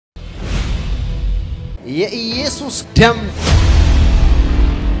የኢየሱስ ደም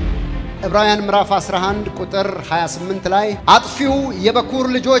ዕብራውያን ምዕራፍ 11 ቁጥር 28 ላይ አጥፊው የበኩር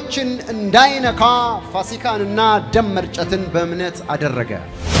ልጆችን እንዳይነካ ፋሲካንና ደም መርጨትን በእምነት አደረገ።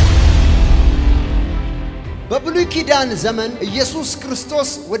 በብሉይ ኪዳን ዘመን ኢየሱስ ክርስቶስ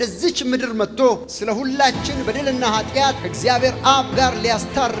ወደዚች ምድር መጥቶ ስለ ሁላችን በደልና ኃጢያት እግዚአብሔር አብ ጋር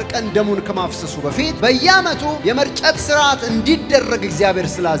ሊያስታርቀን ደሙን ከማፍሰሱ በፊት በየዓመቱ የመርጨት ሥርዓት እንዲደረግ እግዚአብሔር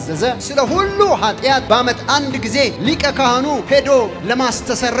ስላዘዘ ስለ ሁሉ ኃጢያት በዓመት አንድ ጊዜ ሊቀ ካህኑ ሄዶ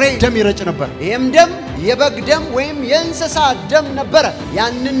ለማስተሰረይ ደም ይረጭ ነበር። ይህም ደም የበግ ደም ወይም የእንስሳ ደም ነበር።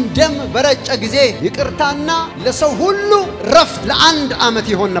 ያንን ደም በረጨ ጊዜ ይቅርታና ለሰው ሁሉ ረፍት ለአንድ ዓመት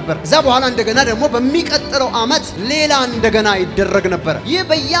ይሆን ነበር። እዛ በኋላ እንደገና ደግሞ በሚቀጥለው ዓመት ሌላ እንደገና ይደረግ ነበር። ይህ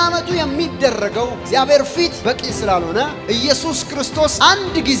በየዓመቱ የሚደረገው እግዚአብሔር ፊት በቂ ስላልሆነ ኢየሱስ ክርስቶስ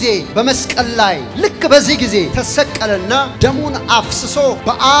አንድ ጊዜ በመስቀል ላይ ልክ በዚህ ጊዜ ተሰቀለና ደሙን አፍስሶ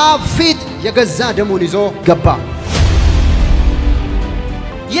በአብ ፊት የገዛ ደሙን ይዞ ገባ።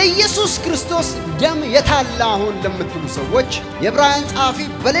 የኢየሱስ ክርስቶስ ደም የታለ አሁን ለምትሉ ሰዎች የዕብራውያን ጸሐፊ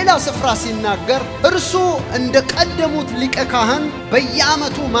በሌላ ስፍራ ሲናገር እርሱ እንደ ቀደሙት ሊቀ ካህን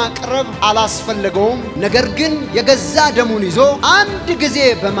በየዓመቱ ማቅረብ አላስፈልገውም፣ ነገር ግን የገዛ ደሙን ይዞ አንድ ጊዜ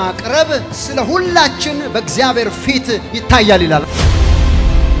በማቅረብ ስለ ሁላችን በእግዚአብሔር ፊት ይታያል ይላል።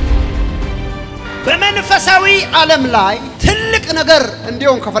 በመንፈሳዊ ዓለም ላይ ትልቅ ነገር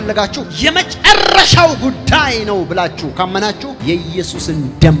እንዲሆን ከፈለጋችሁ የመጨረሻው ጉዳይ ነው ብላችሁ ካመናችሁ የኢየሱስን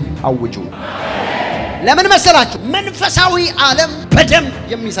ደም አውጁ። ለምን መሰላችሁ? መንፈሳዊ ዓለም በደም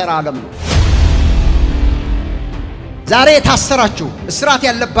የሚሰራ ዓለም ነው። ዛሬ ታሰራችሁ እስራት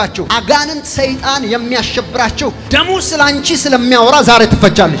ያለባችሁ አጋንንት ሰይጣን የሚያሸብራችሁ ደሙ ስላንቺ ስለሚያወራ ዛሬ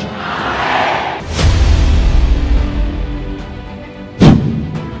ትፈጃለሽ።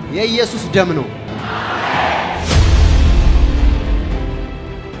 የኢየሱስ ደም ነው።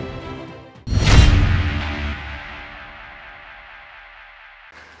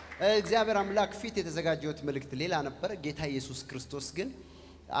 እግዚአብሔር አምላክ ፊት የተዘጋጀው መልእክት ሌላ ነበር። ጌታ ኢየሱስ ክርስቶስ ግን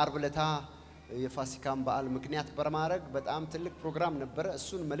ዓርብ ዕለት የፋሲካን በዓል ምክንያት በማድረግ በጣም ትልቅ ፕሮግራም ነበር።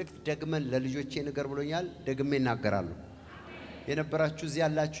 እሱን መልእክት ደግመን ለልጆቼ ነገር ብሎኛል። ደግሜ እናገራለሁ። የነበራችሁ እዚህ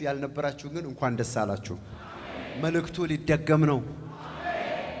ያላችሁ ያልነበራችሁ ግን እንኳን ደስ አላችሁ። መልእክቱ ሊደገም ነው።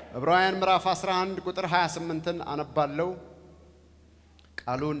 ዕብራውያን ምዕራፍ 11 ቁጥር 28ን አነባለሁ።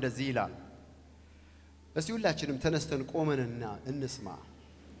 ቃሉ እንደዚህ ይላል። እስቲ ሁላችንም ተነስተን ቆመንና እንስማ።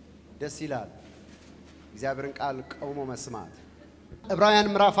 ደስ ይላል እግዚአብሔርን ቃል ቆሞ መስማት። ዕብራውያን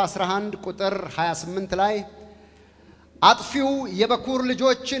ምዕራፍ 11 ቁጥር 28 ላይ አጥፊው የበኩር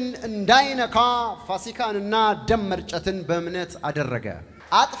ልጆችን እንዳይነካ ፋሲካንና ደም መርጨትን በእምነት አደረገ።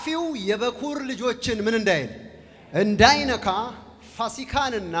 አጥፊው የበኩር ልጆችን ምን እንዳይነካ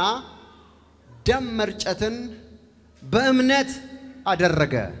ፋሲካንና ደም መርጨትን በእምነት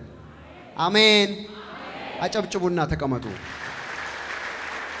አደረገ። አሜን። አጨብጭቡና ተቀመጡ።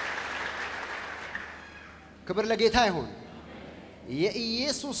 ክብር ለጌታ ይሁን።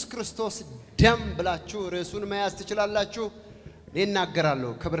 የኢየሱስ ክርስቶስ ደም ብላችሁ ርዕሱን መያዝ ትችላላችሁ።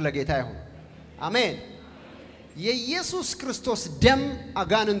 እናገራለሁ። ክብር ለጌታ ይሁን። አሜን። የኢየሱስ ክርስቶስ ደም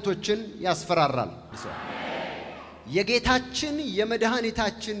አጋንንቶችን ያስፈራራል። የጌታችን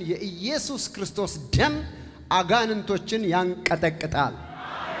የመድኃኒታችን የኢየሱስ ክርስቶስ ደም አጋንንቶችን ያንቀጠቅጣል፣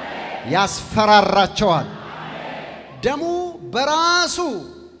 ያስፈራራቸዋል። ደሙ በራሱ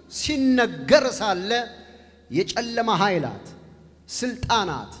ሲነገር ሳለ የጨለማ ኃይላት፣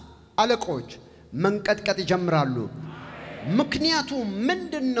 ስልጣናት፣ አለቆች መንቀጥቀጥ ይጀምራሉ። ምክንያቱ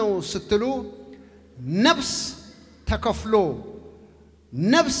ምንድነው ስትሉ ነፍስ ተከፍሎ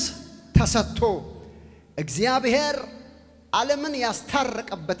ነፍስ ተሰጥቶ እግዚአብሔር ዓለምን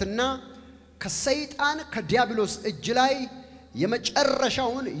ያስታረቀበትና ከሰይጣን ከዲያብሎስ እጅ ላይ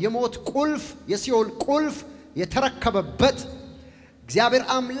የመጨረሻውን የሞት ቁልፍ የሲኦል ቁልፍ የተረከበበት እግዚአብሔር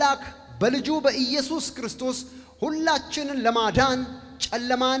አምላክ በልጁ በኢየሱስ ክርስቶስ ሁላችንን ለማዳን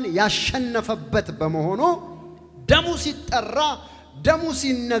ጨለማን ያሸነፈበት በመሆኑ ደሙ ሲጠራ ደሙ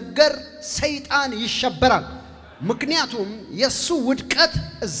ሲነገር ሰይጣን ይሸበራል። ምክንያቱም የሱ ውድቀት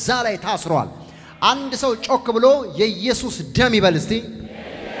እዛ ላይ ታስሯል። አንድ ሰው ጮክ ብሎ የኢየሱስ ደም ይበል እስቲ።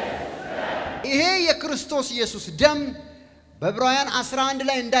 ይሄ የክርስቶስ ኢየሱስ ደም በዕብራውያን 11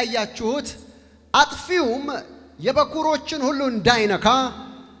 ላይ እንዳያችሁት አጥፊውም የበኩሮችን ሁሉ እንዳይነካ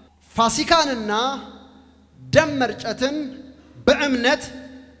ፋሲካንና ደም መርጨትን በእምነት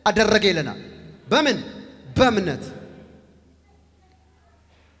አደረገ ይለናል። በምን? በእምነት።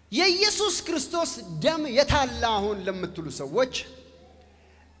 የኢየሱስ ክርስቶስ ደም የታለ አሁን ለምትሉ ሰዎች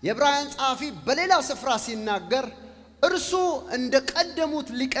የዕብራውያን ጸሐፊ በሌላ ስፍራ ሲናገር እርሱ እንደ ቀደሙት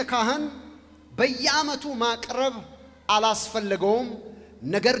ሊቀ ካህን በየዓመቱ ማቅረብ አላስፈልገውም፣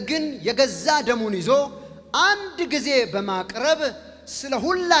 ነገር ግን የገዛ ደሙን ይዞ አንድ ጊዜ በማቅረብ ስለ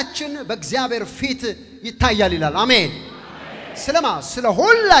ሁላችን በእግዚአብሔር ፊት ይታያል ይላል አሜን ስለማ ስለ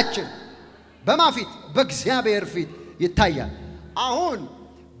ሁላችን በማፊት በእግዚአብሔር ፊት ይታያል አሁን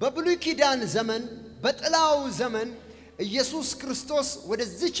በብሉይ ኪዳን ዘመን በጥላው ዘመን ኢየሱስ ክርስቶስ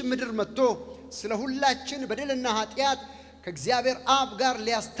ወደዚች ምድር መጥቶ ስለ ሁላችን በደልና ኃጢያት ከእግዚአብሔር አብ ጋር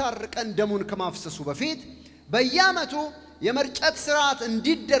ሊያስታርቀን ደሙን ከማፍሰሱ በፊት በየዓመቱ የመርጨት ሥርዓት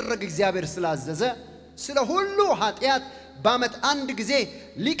እንዲደረግ እግዚአብሔር ስላዘዘ ስለ ሁሉ ኃጢያት በዓመት አንድ ጊዜ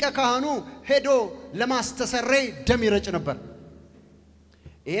ሊቀ ካህኑ ሄዶ ለማስተሰረይ ደም ይረጭ ነበር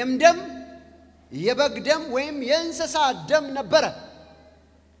ይሄም ደም የበግ ደም ወይም የእንስሳ ደም ነበር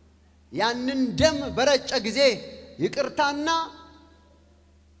ያንን ደም በረጨ ጊዜ ይቅርታና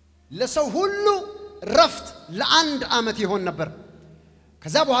ለሰው ሁሉ ረፍት ለአንድ ዓመት ይሆን ነበር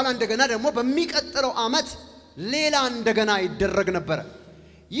ከዛ በኋላ እንደገና ደግሞ በሚቀጥለው ዓመት ሌላ እንደገና ይደረግ ነበር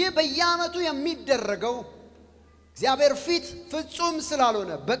ይህ በየዓመቱ የሚደረገው እግዚአብሔር ፊት ፍጹም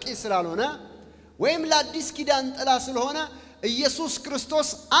ስላልሆነ በቂ ስላልሆነ ወይም ለአዲስ ኪዳን ጥላ ስለሆነ ኢየሱስ ክርስቶስ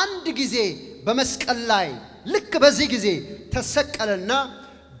አንድ ጊዜ በመስቀል ላይ ልክ በዚህ ጊዜ ተሰቀለና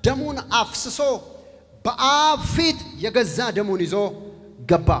ደሙን አፍስሶ በአብ ፊት የገዛ ደሙን ይዞ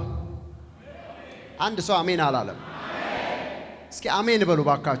ገባ አንድ ሰው አሜን አላለም እስኪ አሜን በሉ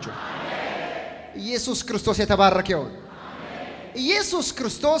ባካችሁ ኢየሱስ ክርስቶስ የተባረከ ይሁን ኢየሱስ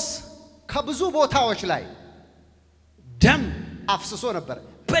ክርስቶስ ከብዙ ቦታዎች ላይ ደም አፍስሶ ነበር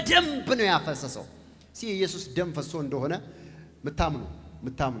በደንብ ነው ያፈሰሰው ኢየሱስ ደም ፈሶ እንደሆነ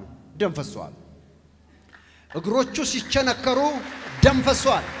ምታምኑ ደም ፈሷል እግሮቹ ሲቸነከሩ ደም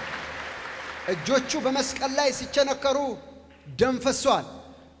ፈሷል እጆቹ በመስቀል ላይ ሲቸነከሩ ደም ፈሷል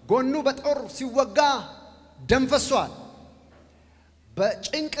ጎኑ በጦር ሲወጋ ደም ፈሷል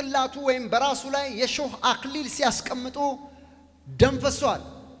በጭንቅላቱ ወይም በራሱ ላይ የሾህ አክሊል ሲያስቀምጡ ደም ፈሷል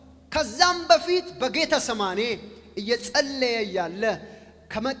ከዛም በፊት በጌታ ሰማኔ እየጸለየ ያለ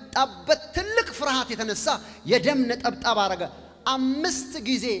ከመጣበት ትልቅ ፍርሃት የተነሳ የደም ነጠብጣብ አረገ 5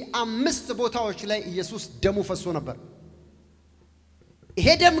 ጊዜ 5 ቦታዎች ላይ ኢየሱስ ደሙ ፈሶ ነበር ይሄ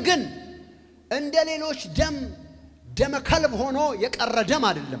ደም ግን እንደ ሌሎች ደም ከልብ ሆኖ የቀረ ደም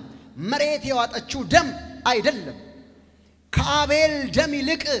አይደለም መሬት የዋጠችው ደም አይደለም ከአቤል ደም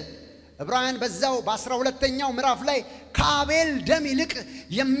ይልቅ ዕብራውያን በዛው በ12ኛው ምዕራፍ ላይ ከአቤል ደም ይልቅ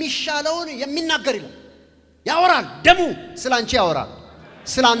የሚሻለውን የሚናገር ይላል ያወራል ደሙ ስላንቺ ያወራል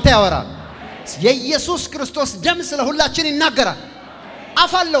ስላንተ ያወራል የኢየሱስ ክርስቶስ ደም ስለ ሁላችን ይናገራል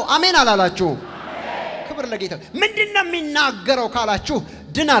አፋለው አሜን አላላችሁ ክብር ለጌታ ምንድነው የሚናገረው ካላችሁ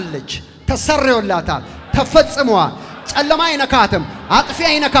ድናለች ተሰርዮላታል ተፈጽሟል ጨለማ አይነካትም አጥፊ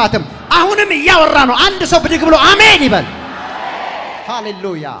አይነካትም አሁንም ያወራ ነው አንድ ሰው ብድግ ብሎ አሜን ይበል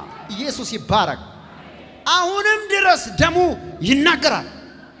ሃሌሉያ ኢየሱስ ይባረክ አሁንም ድረስ ደሙ ይናገራል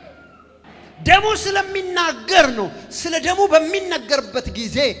ደሙ ስለሚናገር ነው ስለ ደሙ በሚነገርበት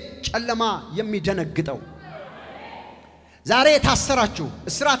ጊዜ ጨለማ የሚደነግጠው ዛሬ ታሰራችሁ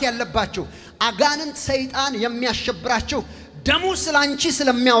እስራት ያለባችሁ አጋንንት ሰይጣን የሚያሸብራችሁ ደሙ ስላንቺ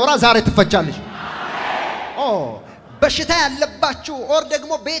ስለሚያወራ ዛሬ ትፈቻለሽ በሽታ ያለባችሁ ኦር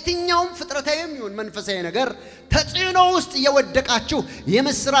ደግሞ በየትኛውም ፍጥረታዊም ይሁን መንፈሳዊ ነገር ተጽዕኖ ውስጥ የወደቃችሁ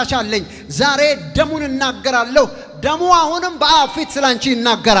የምስራች አለኝ ዛሬ ደሙን እናገራለሁ ደሙ አሁንም በአብ ፊት ስላንቺ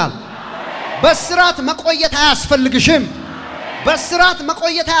ይናገራል በስራት መቆየት አያስፈልግሽም በስራት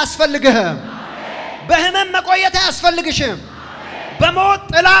መቆየት አያስፈልግህም በህመም መቆየት አያስፈልግሽም በሞት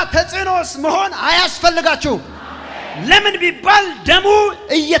ጥላ ተጽዕኖስ መሆን አያስፈልጋችሁ ለምን ቢባል ደሙ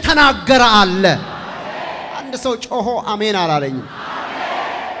እየተናገረ አለ አንድ ሰው ጮሆ አሜን አላለኝም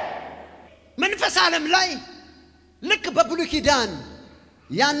መንፈስ ዓለም ላይ ልክ በብሉይ ኪዳን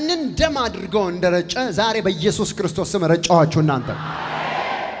ያንን ደም አድርገው እንደረጨ ዛሬ በኢየሱስ ክርስቶስ ስም ረጨዋችሁ እናንተ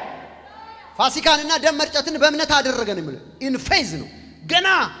ፋሲካንና ደም መርጨትን በእምነት አደረገን ማለት ኢን ፌዝ ነው ገና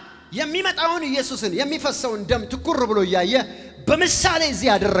የሚመጣውን ኢየሱስን የሚፈሰውን ደም ትኩር ብሎ ያየ በምሳሌ እዚህ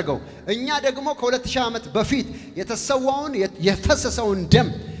ያደረገው እኛ ደግሞ ከ2000 ዓመት በፊት የተሰዋውን የፈሰሰውን ደም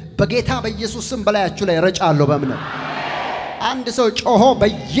በጌታ በኢየሱስ ስም በላያችሁ ላይ ረጫለሁ በእምነት አንድ ሰው ጮሆ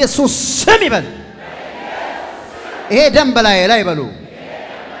በኢየሱስ ስም ይበል ይሄ ደም በላይ ላይ በሉ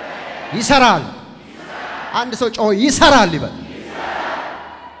ይሰራል አንድ ሰው ጮሆ ይሰራል ይበል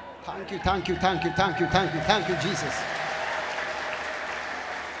thank you Jesus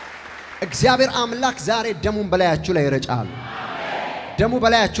እግዚአብሔር አምላክ ዛሬ ደሙን በላያችሁ ላይ ይረጫል ደሙ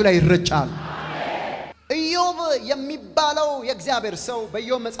በላያችሁ ላይ ይረጫል ኢዮብ የሚባለው የእግዚአብሔር ሰው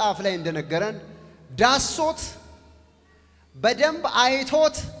በኢዮብ መጽሐፍ ላይ እንደነገረን ዳሶት በደንብ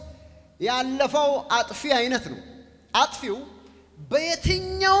አይቶት ያለፈው አጥፊ አይነት ነው አጥፊው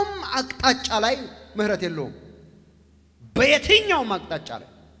በየትኛውም አቅጣጫ ላይ ምህረት የለውም በየትኛው ማቅጣጫ ላይ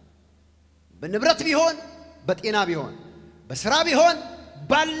በንብረት ቢሆን በጤና ቢሆን በስራ ቢሆን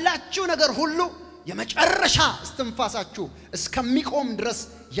ባላችሁ ነገር ሁሉ የመጨረሻ እስትንፋሳችሁ እስከሚቆም ድረስ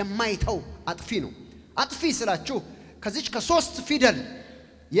የማይተው አጥፊ ነው። አጥፊ ስላችሁ ከዚህ ከሶስት ፊደል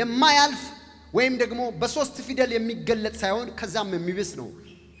የማያልፍ ወይም ደግሞ በሶስት ፊደል የሚገለጽ ሳይሆን ከዛም የሚብስ ነው።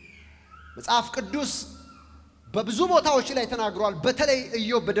 መጽሐፍ ቅዱስ በብዙ ቦታዎች ላይ ተናግሯል። በተለይ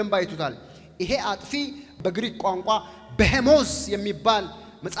ኢዮብ በደንብ አይቱታል። ይሄ አጥፊ በግሪክ ቋንቋ በሄሞስ የሚባል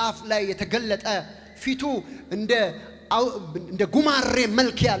መጽሐፍ ላይ የተገለጠ ፊቱ እንደ ጉማሬ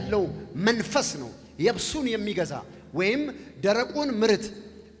መልክ ያለው መንፈስ ነው። የብሱን የሚገዛ ወይም ደረቁን ምርት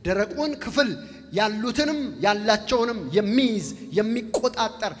ደረቁን ክፍል ያሉትንም ያላቸውንም የሚይዝ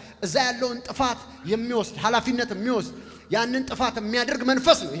የሚቆጣጠር እዛ ያለውን ጥፋት የሚወስድ ኃላፊነት የሚወስድ ያንን ጥፋት የሚያደርግ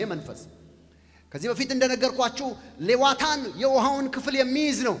መንፈስ ነው። ይሄ መንፈስ ከዚህ በፊት እንደነገርኳችሁ ሌዋታን የውሃውን ክፍል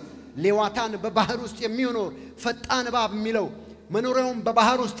የሚይዝ ነው። ሌዋታን በባህር ውስጥ የሚኖር ፈጣን እባብ የሚለው መኖሪያውን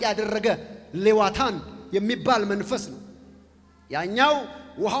በባህር ውስጥ ያደረገ ሌዋታን የሚባል መንፈስ ነው። ያኛው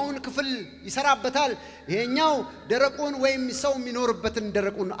ውሃውን ክፍል ይሰራበታል፣ ይሄኛው ደረቁን ወይም ሰው የሚኖርበትን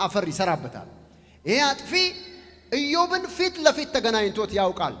ደረቁን አፈር ይሰራበታል። ይሄ አጥፊ ኢዮብን ፊት ለፊት ተገናኝቶት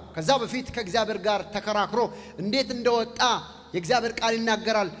ያውቃል። ከዛ በፊት ከእግዚአብሔር ጋር ተከራክሮ እንዴት እንደወጣ የእግዚአብሔር ቃል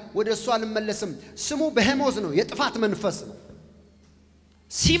ይናገራል። ወደ እሱ አልመለስም። ስሙ በሄሞዝ ነው፣ የጥፋት መንፈስ ነው።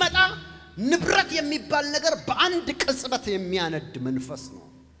 ሲመጣ ንብረት የሚባል ነገር በአንድ ቅጽበት የሚያነድ መንፈስ ነው።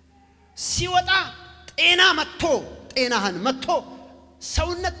 ሲወጣ ጤና መጥቶ ጤናህን መጥቶ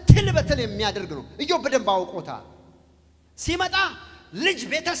ሰውነት ትል በትል የሚያደርግ ነው። ኢዮብ በደንብ አውቆታል። ሲመጣ ልጅ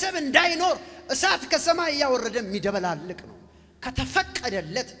ቤተሰብ እንዳይኖር እሳት ከሰማይ ያወረደ የሚደበላልቅ ነው።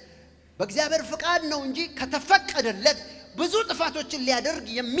 ከተፈቀደለት በእግዚአብሔር ፍቃድ ነው እንጂ ከተፈቀደለት ብዙ ጥፋቶችን ሊያደርግ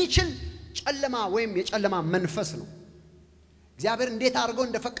የሚችል ጨለማ ወይም የጨለማ መንፈስ ነው። እግዚአብሔር እንዴት አድርጎ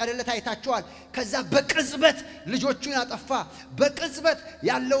እንደፈቀደለት አይታችኋል። ከዛ በቅጽበት ልጆቹን አጠፋ፣ በቅጽበት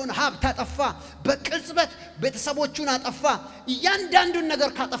ያለውን ሀብት አጠፋ፣ በቅጽበት ቤተሰቦቹን አጠፋ። እያንዳንዱን ነገር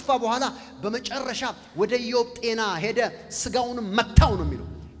ካጠፋ በኋላ በመጨረሻ ወደ ኢዮብ ጤና ሄደ፣ ስጋውንም መታው ነው የሚለው።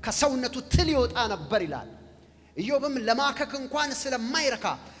 ከሰውነቱ ትል ይወጣ ነበር ይላል። ኢዮብም ለማከክ እንኳን ስለማይረካ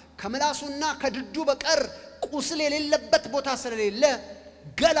ከምላሱና ከድዱ በቀር ቁስል የሌለበት ቦታ ስለሌለ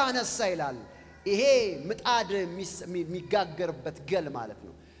ገል አነሳ ይላል። ይሄ ምጣድ የሚጋገርበት ገል ማለት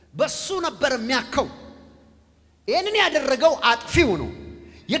ነው። በሱ ነበር የሚያከው። ይሄንን ያደረገው አጥፊው ነው።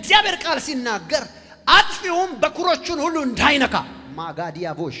 የእግዚአብሔር ቃል ሲናገር አጥፊውም በኩሮቹን ሁሉ እንዳይነካ ማጋዲያ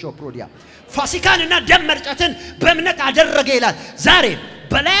ቦሾ ፕሮዲያ ፋሲካንና ደም መርጨትን በእምነት አደረገ ይላል። ዛሬ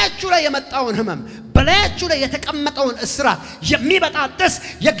በላያችሁ ላይ የመጣውን ህመም በላያችሁ ላይ የተቀመጠውን እስራት የሚበጣጥስ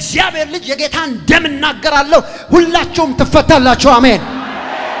የእግዚአብሔር ልጅ የጌታን ደም እናገራለሁ። ሁላችሁም ትፈታላችሁ። አሜን።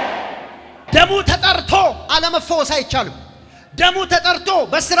 ደሙ ተጠርቶ አለመፈወስ አይቻልም። ደሙ ተጠርቶ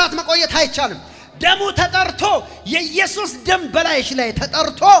በስራት መቆየት አይቻልም። ደሙ ተጠርቶ የኢየሱስ ደም በላይሽ ላይ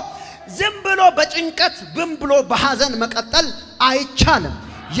ተጠርቶ ዝም ብሎ በጭንቀት ዝም ብሎ በሐዘን መቀጠል አይቻልም።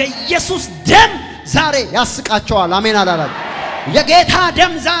 የኢየሱስ ደም ዛሬ ያስቃቸዋል። አሜን አላላችሁ? የጌታ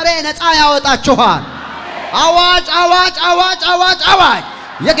ደም ዛሬ ነፃ ያወጣችኋል። አዋጅ አዋጅ አዋጅ አዋጅ አዋጅ!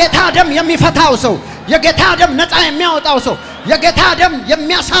 የጌታ ደም የሚፈታው ሰው፣ የጌታ ደም ነፃ የሚያወጣው ሰው፣ የጌታ ደም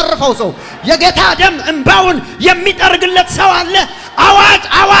የሚያሳርፈው ሰው፣ የጌታ ደም እንባውን የሚጠርግለት ሰው አለ። አዋጅ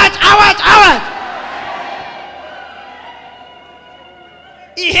አዋጅ አዋጅ አዋጅ!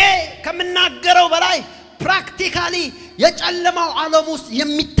 ይሄ ከምናገረው በላይ ፕራክቲካሊ የጨለማው ዓለም ውስጥ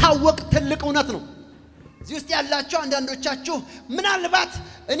የሚታወቅ ትልቅ እውነት ነው። እዚህ ውስጥ ያላችሁ አንዳንዶቻችሁ ምናልባት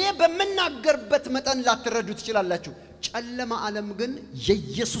እኔ በመናገርበት መጠን ላትረዱ ትችላላችሁ። ጨለማ ዓለም ግን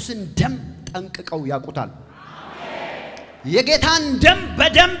የኢየሱስን ደም ጠንቅቀው ያውቁታል። የጌታን ደም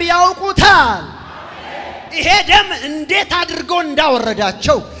በደንብ ያውቁታል። ይሄ ደም እንዴት አድርጎ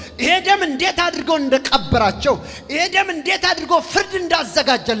እንዳወረዳቸው፣ ይሄ ደም እንዴት አድርጎ እንደቀበራቸው፣ ይሄ ደም እንዴት አድርጎ ፍርድ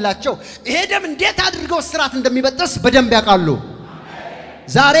እንዳዘጋጀላቸው፣ ይሄ ደም እንዴት አድርጎ ስራት እንደሚበጥስ በደንብ ያውቃሉ።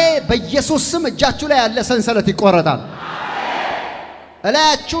 ዛሬ በኢየሱስ ስም እጃችሁ ላይ ያለ ሰንሰለት ይቆረጣል።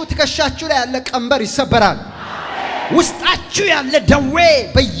 እላያችሁ ትከሻችሁ ላይ ያለ ቀንበር ይሰበራል። ውስጣችሁ ያለ ደዌ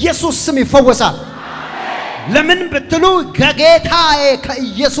በኢየሱስ ስም ይፈወሳል። ለምን ብትሉ ከጌታዬ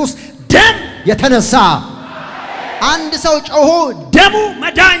ከኢየሱስ ደም የተነሳ። አንድ ሰው ጮሆ ደሙ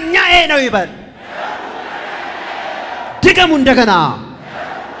መዳኛዬ ነው ይበል። ድገሙ እንደገና፣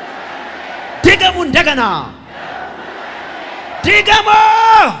 ድገሙ እንደገና፣ ድገሙ።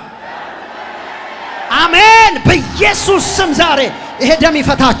 አሜን። በኢየሱስ ስም ዛሬ ይሄ ደም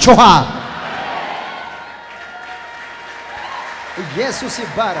ይፈታችኋል። ኢየሱስ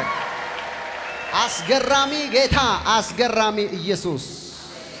ይባረክ። አስገራሚ ጌታ፣ አስገራሚ ኢየሱስ።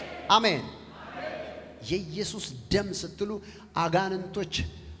 አሜን። የኢየሱስ ደም ስትሉ አጋንንቶች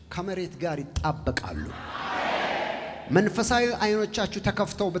ከመሬት ጋር ይጣበቃሉ። መንፈሳዊ አይኖቻችሁ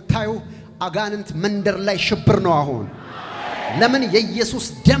ተከፍተው ብታዩ አጋንንት መንደር ላይ ሽብር ነው አሁን ለምን የኢየሱስ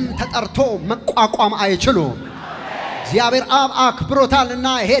ደም ተጠርቶ መቋቋም አይችሉም እግዚአብሔር አብ አክብሮታልና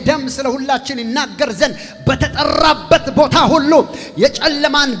ይሄ ደም ስለ ሁላችን ይናገር ዘንድ በተጠራበት ቦታ ሁሉ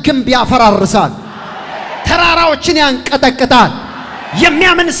የጨለማን ግንብ ያፈራርሳል ተራራዎችን ያንቀጠቅጣል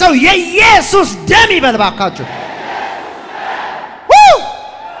የሚያምን ሰው የኢየሱስ ደም ይበልባካችሁ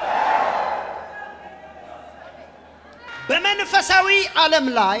በመንፈሳዊ ዓለም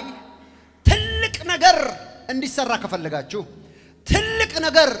ላይ ትልቅ ነገር እንዲሰራ ከፈለጋችሁ ትልቅ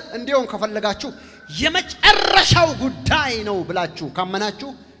ነገር እንዲሆን ከፈለጋችሁ የመጨረሻው ጉዳይ ነው ብላችሁ ካመናችሁ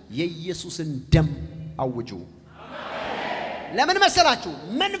የኢየሱስን ደም አውጁ ለምን መሰላችሁ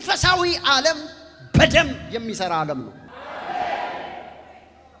መንፈሳዊ ዓለም በደም የሚሰራ ዓለም ነው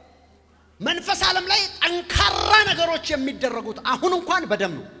መንፈስ ዓለም ላይ ጠንካራ ነገሮች የሚደረጉት አሁን እንኳን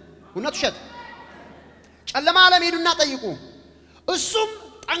በደም ነው እውነት ውሸት ጨለማ ዓለም ሄዱና ጠይቁ እሱም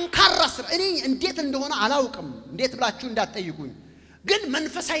ጠንካራ ስራ እኔ እንዴት እንደሆነ አላውቅም እንዴት ብላችሁ እንዳትጠይቁኝ ግን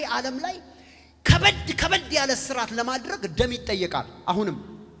መንፈሳዊ ዓለም ላይ ከበድ ያለ ስራት ለማድረግ ደም ይጠየቃል አሁንም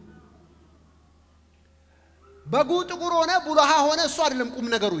በጉ ጥቁር ሆነ ቡላሃ ሆነ እሱ አይደለም ቁም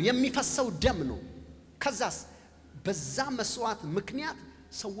ነገሩ የሚፈሰው ደም ነው ከዛስ በዛ መስዋዕት ምክንያት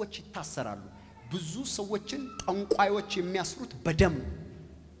ሰዎች ይታሰራሉ ብዙ ሰዎችን ጠንቋዮች የሚያስሩት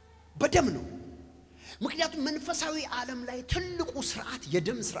በደም ነው ምክንያቱም መንፈሳዊ ዓለም ላይ ትልቁ ስርዓት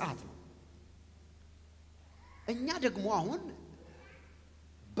የደም ስርዓት ነው እኛ ደግሞ አሁን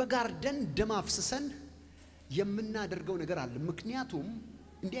በጋርደን ደም አፍስሰን የምናደርገው ነገር አለ ምክንያቱም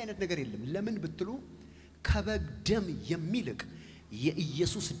እንዲህ አይነት ነገር የለም ለምን ብትሉ ከበግ ደም የሚልቅ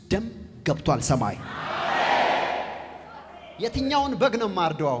የኢየሱስ ደም ገብቷል ሰማይ የትኛውን በግ ነው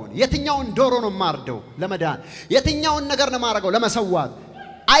ማርደው አሁን የትኛውን ዶሮ ነው ማርደው ለመዳን የትኛውን ነገር ነው ማረገው ለመሰዋት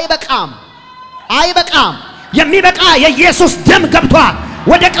አይበቃም የሚበቃ የኢየሱስ ደም ገብቷል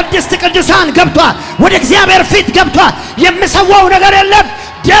ወደ ቅድስት ቅዱሳን ገብቷል ወደ እግዚአብሔር ፊት ገብቷል የምሰዋው ነገር የለም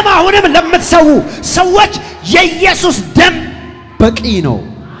ደም አሁንም ለምትሰው ሰዎች የኢየሱስ ደም በቂ ነው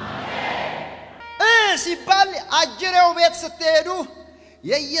ሲባል አጅሬው ቤት ስትሄዱ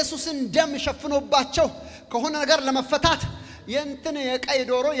የኢየሱስን ደም ሸፍኖባቸው ከሆነ ነገር ለመፈታት የእንትን የቀይ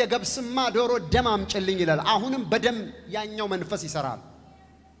ዶሮ የገብስማ ዶሮ ደም አምጭልኝ ይላል አሁንም በደም ያኛው መንፈስ ይሰራል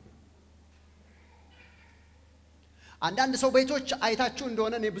አንዳንድ ሰው ቤቶች አይታችሁ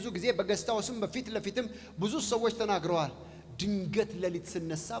እንደሆነ እኔ ብዙ ጊዜ በገስታውስም በፊት ለፊትም ብዙ ሰዎች ተናግረዋል ድንገት ለሊት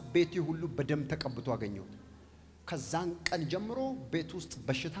ስነሳ ቤቴ ሁሉ በደም ተቀብቶ አገኘው ከዛን ቀን ጀምሮ ቤት ውስጥ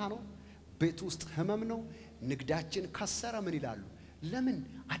በሽታ ነው ቤት ውስጥ ህመም ነው ንግዳችን ከሰረ ምን ይላሉ ለምን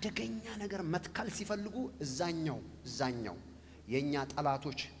አደገኛ ነገር መትከል ሲፈልጉ እዛኛው የኛ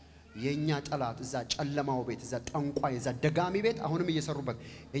ጠላቶች የኛ ጠላት እዛ ጨለማው ቤት እዛ ጠንቋይ እዛ ደጋሚ ቤት አሁንም እየሰሩበት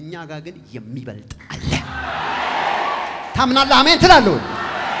እኛ ጋር ግን የሚበልጥ አለ ታምናለህ አሜን ትላለህ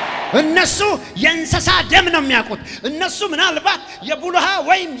እነሱ የእንስሳ ደም ነው የሚያውቁት እነሱ ምናልባት የቡልሃ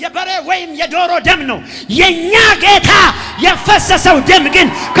ወይም የበሬ ወይም የዶሮ ደም ነው የኛ ጌታ የፈሰሰው ደም ግን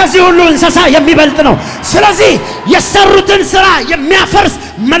ከዚህ ሁሉ እንስሳ የሚበልጥ ነው ስለዚህ የሰሩትን ስራ የሚያፈርስ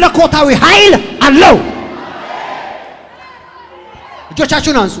መለኮታዊ ኃይል አለው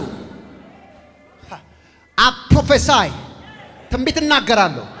እጆቻችሁን አንሱ ፕሮፌሳይ ትንቢት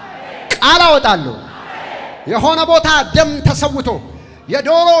እናገራለሁ ቃል አወጣለሁ የሆነ ቦታ ደም ተሰውቶ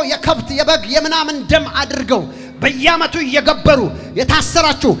የዶሮ የከብት የበግ የምናምን ደም አድርገው በያመቱ እየገበሩ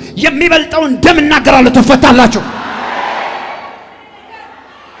የታሰራችሁ የሚበልጠውን ደም እናገራለሁ ተፈታላችሁ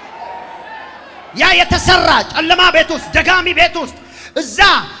ያ የተሰራ ጨለማ ቤት ውስጥ ደጋሚ ቤት ውስጥ እዛ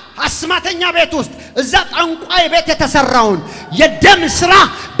አስማተኛ ቤት ውስጥ እዛ ጠንቋይ ቤት የተሰራውን የደም ስራ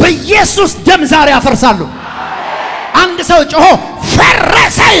በኢየሱስ ደም ዛሬ ያፈርሳሉ አንድ ሰው ጮሆ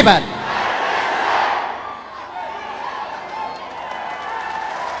ፈረሰ ይበል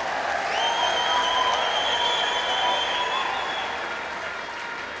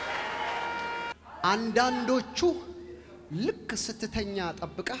አንዳንዶቹ ልክ ስትተኛ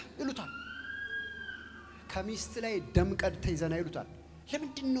ጠብቃ ይሉታል ከሚስት ላይ ደም ቀድተ ይዘና ይሉታል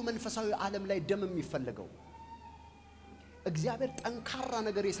ለምንድነው መንፈሳዊ ዓለም ላይ ደም የሚፈልገው እግዚአብሔር ጠንካራ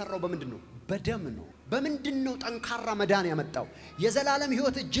ነገር የሰራው በምንድነው በደም ነው በምንድነው ጠንካራ መዳን ያመጣው የዘላለም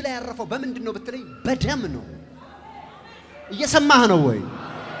ህይወት እጅ ላይ ያረፈው በምንድነው ብትለይ በደም ነው እየሰማህ ነው ወይ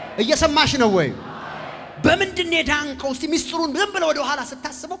እየሰማሽ ነው ወይ በምንድነው የዳንከው እስቲ ሚስጥሩን ዝም ብለ ወደ ኋላ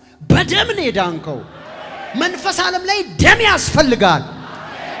ስታስበው በደም ነው የዳንከው መንፈስ ዓለም ላይ ደም ያስፈልጋል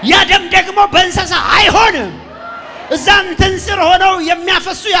ያ ደም ደግሞ በእንስሳ አይሆንም እዛን ተንስር ሆነው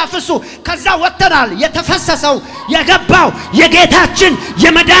የሚያፈሱ ያፈሱ ከዛ ወተናል የተፈሰሰው የገባው የጌታችን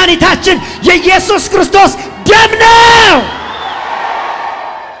የመድኃኒታችን የኢየሱስ ክርስቶስ ደም ነው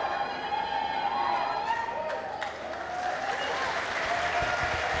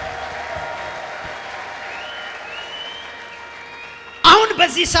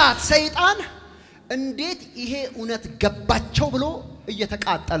በዚህ ሰዓት ሰይጣን እንዴት ይሄ እውነት ገባቸው ብሎ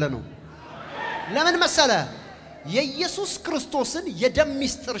እየተቃጠለ ነው ለምን መሰለ የኢየሱስ ክርስቶስን የደም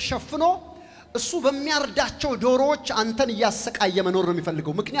ምስጢር ሸፍኖ እሱ በሚያርዳቸው ዶሮዎች አንተን ያሰቃየ መኖር ነው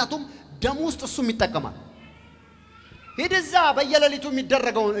የሚፈልገው ምክንያቱም ደም ውስጥ እሱ ይተቀማል ሄደዛ በየለሊቱ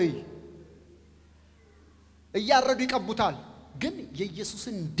የሚደረገው እያረዱ ይቀቡታል ግን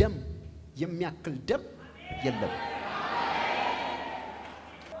የኢየሱስን ደም የሚያክል ደም የለም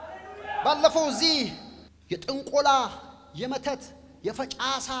ባለፈው እዚ የጥንቆላ የመተት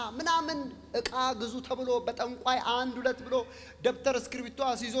የፈጫሳ ምናምን እቃ ግዙ ተብሎ በጠንቋይ 1 2 ብሎ ደብተር እስክሪብቶ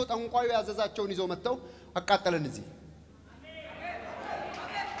አስይዞ ጠንቋዩ ያዘዛቸውን ይዞ መተው አቃጠለን እዚ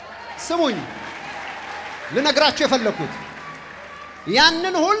ስሙኝ ልነግራችሁ የፈለኩት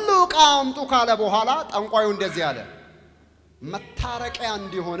ያንን ሁሉ እቃ አምጡ ካለ በኋላ ጠንቋዩ እንደዚህ አለ መታረቂያ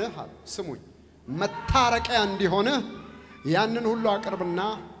እንዲሆነ ስሙኝ መታረቂያ እንዲሆነ ያንን ሁሉ አቅርብና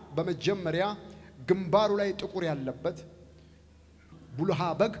በመጀመሪያ ግንባሩ ላይ ጥቁር ያለበት ቡልሃ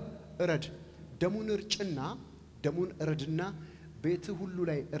በግ እረድ ደሙን እርጭና ደሙን እረድና ቤት ሁሉ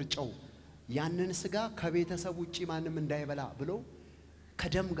ላይ እርጨው ያንን ስጋ ከቤተሰብ ውጪ ማንም እንዳይበላ ብሎ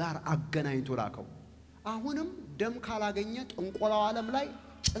ከደም ጋር አገናኝቶ ላከው አሁንም ደም ካላገኘ ጥንቆላው ዓለም ላይ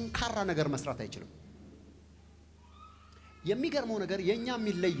ጭንካራ ነገር መስራት አይችልም የሚገርመው ነገር የኛ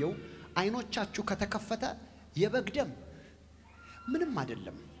የሚለየው አይኖቻችሁ ከተከፈተ የበግ ደም ምንም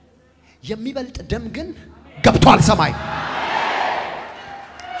አይደለም የሚበልጥ ደም ግን ገብቷል ሰማይ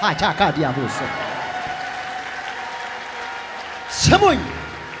ሃቻካ ዲያቦስ ስሙኝ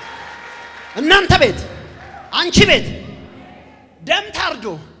እናንተ ቤት አንቺ ቤት ደም ታርዶ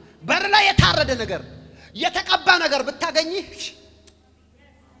በር ላይ የታረደ ነገር የተቀባ ነገር ብታገኚ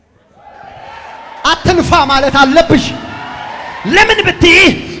አትንፋ ማለት አለብሽ ለምን ብትይ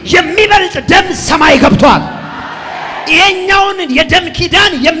የሚበልጥ ደም ሰማይ ገብቷል ይሄኛውን የደም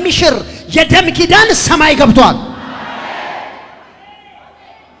ኪዳን የሚሽር የደም ኪዳን ሰማይ ገብቷል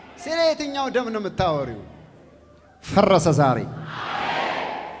ስለየትኛው ደም ነው የምታወሪው ፈረሰ ዛሬ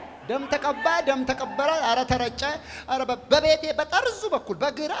ደም ተቀባ ደም ተቀበረ አረ ተረጨ አረ በቤቴ በጠርዙ በኩል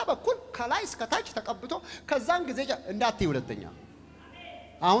በግራ በኩል ከላይ እስከ ታች ተቀብቶ ከዛን ጊዜ እንዳትይ ሁለተኛ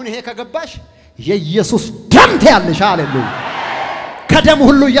አሁን ይሄ ከገባሽ የኢየሱስ ደም ያለሽ ሃሌሉያ ከደም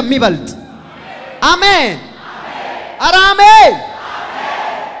ሁሉ የሚበልጥ አሜን አረ አሜን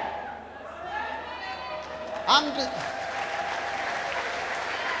አንድ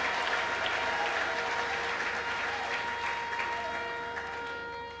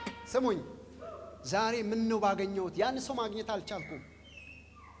ስሙኝ ዛሬ ምን ነው ባገኘሁት ያን ሰው ማግኘት አልቻልኩም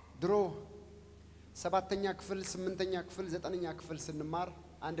ድሮ 7ኛ ክፍል 8ኛ ክፍል 9ኛ ክፍል ስንማር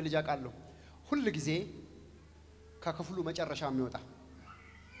አንድ ልጅ አቃለሁ ሁሉ ጊዜ ከክፍሉ መጨረሻ የሚወጣ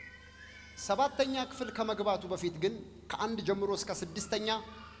 7ኛ ክፍል ከመግባቱ በፊት ግን ከአንድ ጀምሮ እስከ 6ኛ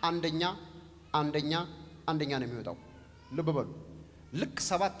አንደኛ ነው የሚወጣው ልብ በሉ ልክ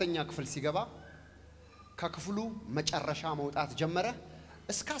 7ኛ ክፍል ሲገባ ከክፍሉ መጨረሻ መውጣት ጀመረ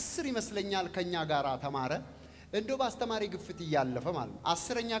እስከ 10 ይመስለኛል ከኛ ጋራ ተማረ እንደው ባስተማሪ ግፍት ያያለፈ ማለት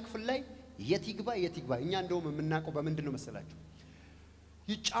 10ኛ ክፍል ላይ የትግባ እኛ እንደውም የምናቀው በመንድነው መሰላችሁ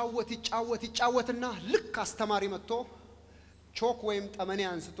ይጫወትና ልክ አስተማሪ መጥቶ ቾክ ወይም ጠመኔ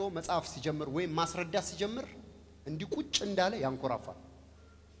አንስቶ መጽሐፍ ሲጀምር ወይም ማስረዳት ሲጀምር እንዲ ቁጭ እንዳለ ያንኮራፋል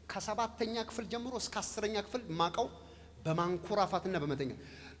ከ7ኛ ክፍል ጀምሮ እስከ 10ኛ ክፍል ማቀው በማንኮራፋትና በመተኛ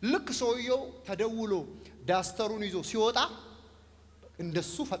ልክ ሰውየው ተደውሎ ዳስተሩን ይዞ ሲወጣ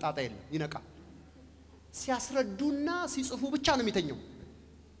እንደሱ ፈጣጣ የለም ይነቃ ሲያስረዱና ሲጽፉ ብቻ ነው የሚተኛው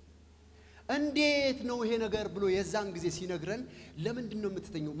እንዴት ነው ይሄ ነገር ብሎ የዛን ጊዜ ሲነግረን ለምንድን ነው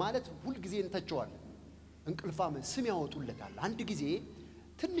የምትተኛው ማለት ሁሉ ጊዜ እንተቸዋል እንቅልፋም ስም ያወጡለታል አንድ ጊዜ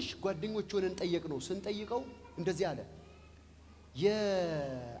ትንሽ ጓደኞች ሆነን ጠየቅነው ስንጠይቀው እንደዚህ አለ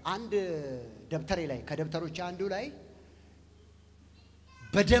የአንድ ደብተሬ ላይ ከደብተሮች አንዱ ላይ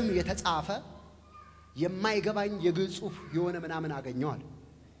በደም የተጻፈ የማይገባኝ የግዕዝ ጽሑፍ የሆነ ምናምን አገኘዋል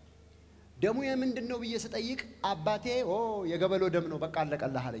ደሙ የምንድነው ብዬ ስጠይቅ አባቴ የገበሎ ደም ነው በቃ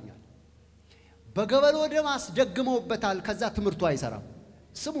አለቀልህ አለኛል በገበሎ ደም አስደግመውበታል ከዛ ትምርቱ አይሰራም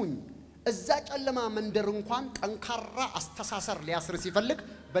ስሙኝ እዛ ጨለማ መንደር እንኳን ጠንካራ አስተሳሰር ሊያስር ሲፈልግ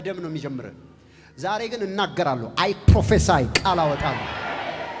በደም ነው የሚጀምረው ዛሬ ግን እናገራለሁ አይ ፕሮፌሳይ ቃል አወጣለሁ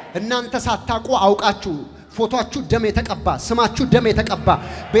እናንተ ሳታቁ አውቃችሁ ፎቶአችሁ ደም የተቀባ ስማችሁ ደም የተቀባ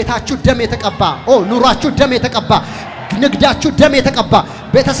ቤታችሁ ደም የተቀባ ኑራችሁ ደም የተቀባ ንግዳችሁ ደም የተቀባ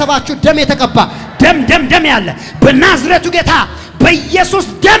ቤተሰባችሁ ደም የተቀባ ደም ያለ በናዝሬቱ ጌታ በኢየሱስ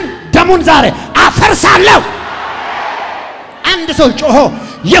ደሙን ዛሬ አፈርሳለሁ አንድ ሰው ጮሆ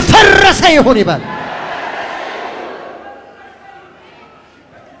የፈረሰ ይሁን ይባል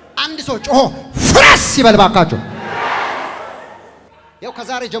አንድ ሰው ጮሆ ፍረስ ይበል ባካችሁ ያው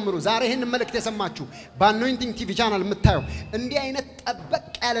ከዛሬ ጀምሮ ዛሬ ይሄን መልእክት የሰማችሁ በአኖይንቲንግ ቲቪ ቻናል የምታዩ እንዲህ አይነት ጠበቅ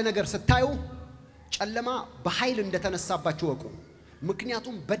ያለ ነገር ስታዩ ጨለማ በኃይል እንደተነሳባችሁ ወቁ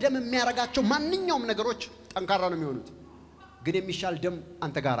ምክንያቱም በደም የሚያረጋቸው ማንኛውም ነገሮች ጠንካራ ነው የሚሆኑት ግን የሚሻል ደም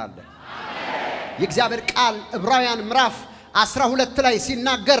አንተ ጋር አለ የእግዚአብሔር ቃል ዕብራውያን ምዕራፍ 12 ላይ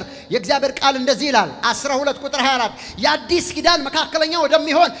ሲናገር የእግዚአብሔር ቃል እንደዚህ ይላል 12 ቁጥር 24 የአዲስ ኪዳን መካከለኛ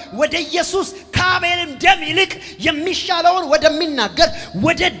ወደሚሆን ወደ ኢየሱስ ከአቤልም ደም ይልቅ የሚሻለውን ወደሚናገር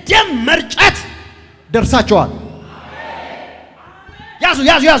ወደ ደም መርጨት ደርሳቸዋል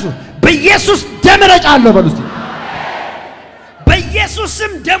ያዙ በኢየሱስ ደም ረጫለሁ በሉ እስቲ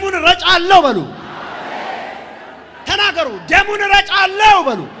በኢየሱስም ደሙን ረጫለሁ በሉ ተናገሩ ደሙን ረጫለሁ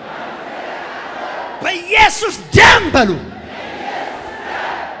በሉ በኢየሱስ ደም በሉ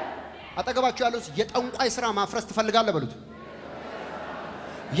አጠገባችሁ ያለው የጠንቋይ ሥራ ማፍረስ ትፈልጋለህ በሉት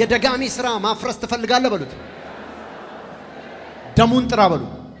የደጋሚ ሥራ ማፍረስ ትፈልጋለህ በሉት ደሙን ጥራ በሉ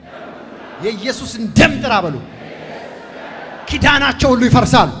የኢየሱስን ደም ጥራ በሉ ኪዳናቸው ሁሉ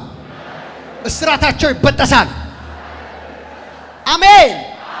ይፈርሳል እስራታቸው ይበጠሳል አሜን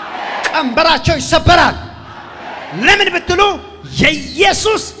ቀንበራቸው ይሰበራል ለምን ብትሉ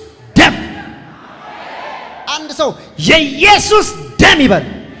የኢየሱስ ደም አንድ ሰው የኢየሱስ ደም ይበል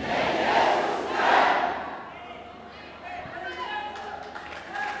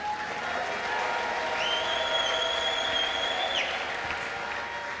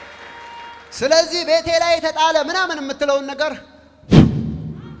ስለዚህ ቤቴ ላይ ተጣለ ምናምን የምትለው ነገር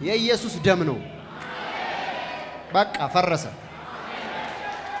የኢየሱስ ደም ነው በቃ ፈረሰ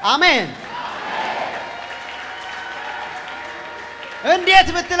አሜን እንዴት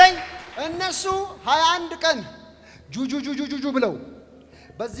ብትለኝ እነሱ 21 ቀን ጁጁ ብለው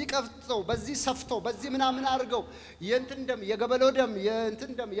በዚህ ቀፍተው በዚህ ሰፍተው በዚህ ምናምን አርገው የእንትን ደም የገበለው ደም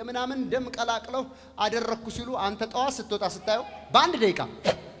የእንትን ደም የምናምን ደም ቀላቅለው አደረኩ ሲሉ አንተ ጠዋት ስትወጣ ስታየው በአንድ ደቂቃ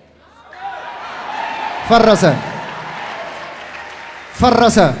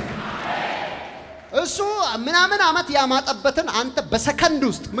ፈረሰ እሱ ምናምን አመት ያማጠበትን አንተ በሰከንድ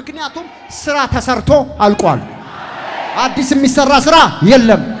ውስጥ ምክንያቱም ስራ ተሰርቶ አልቋል አዲስ የሚሰራ ስራ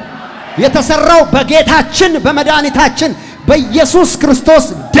የለም የተሰራው በጌታችን በመድኃኒታችን በኢየሱስ ክርስቶስ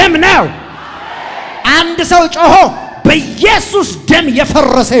ደም ነው አንድ ሰው ጮሆ በኢየሱስ ደም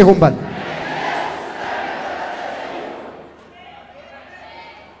የፈረሰ ይሁን በል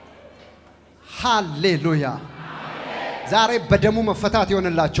ሃሌሉያ ዛሬ በደሙ መፈታት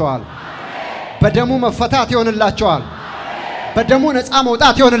ይሆንላችኋል በደሙ መፈታት ይሆንላችኋል በደሙ ነፃ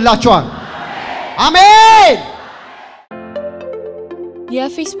መውጣት ይሆንላችኋል አሜን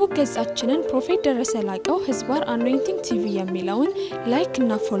የፌስቡክ ገጻችንን ፕሮፌት ደረሰ ላቀው ህዝባር አኖይንቲንግ ቲቪ የሚለውን ላይክ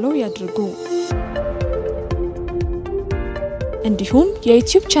እና ፎሎው ያድርጉ እንዲሁም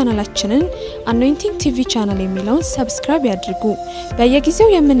የዩቲዩብ ቻናላችንን አኖይንቲንግ ቲቪ ቻናል የሚለውን ሰብስክራይብ ያድርጉ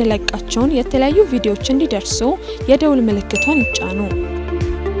በየጊዜው የምንለቃቸውን የተለያዩ ቪዲዮዎች እንዲደርሱ የደውል ምልክቷን ይጫኑ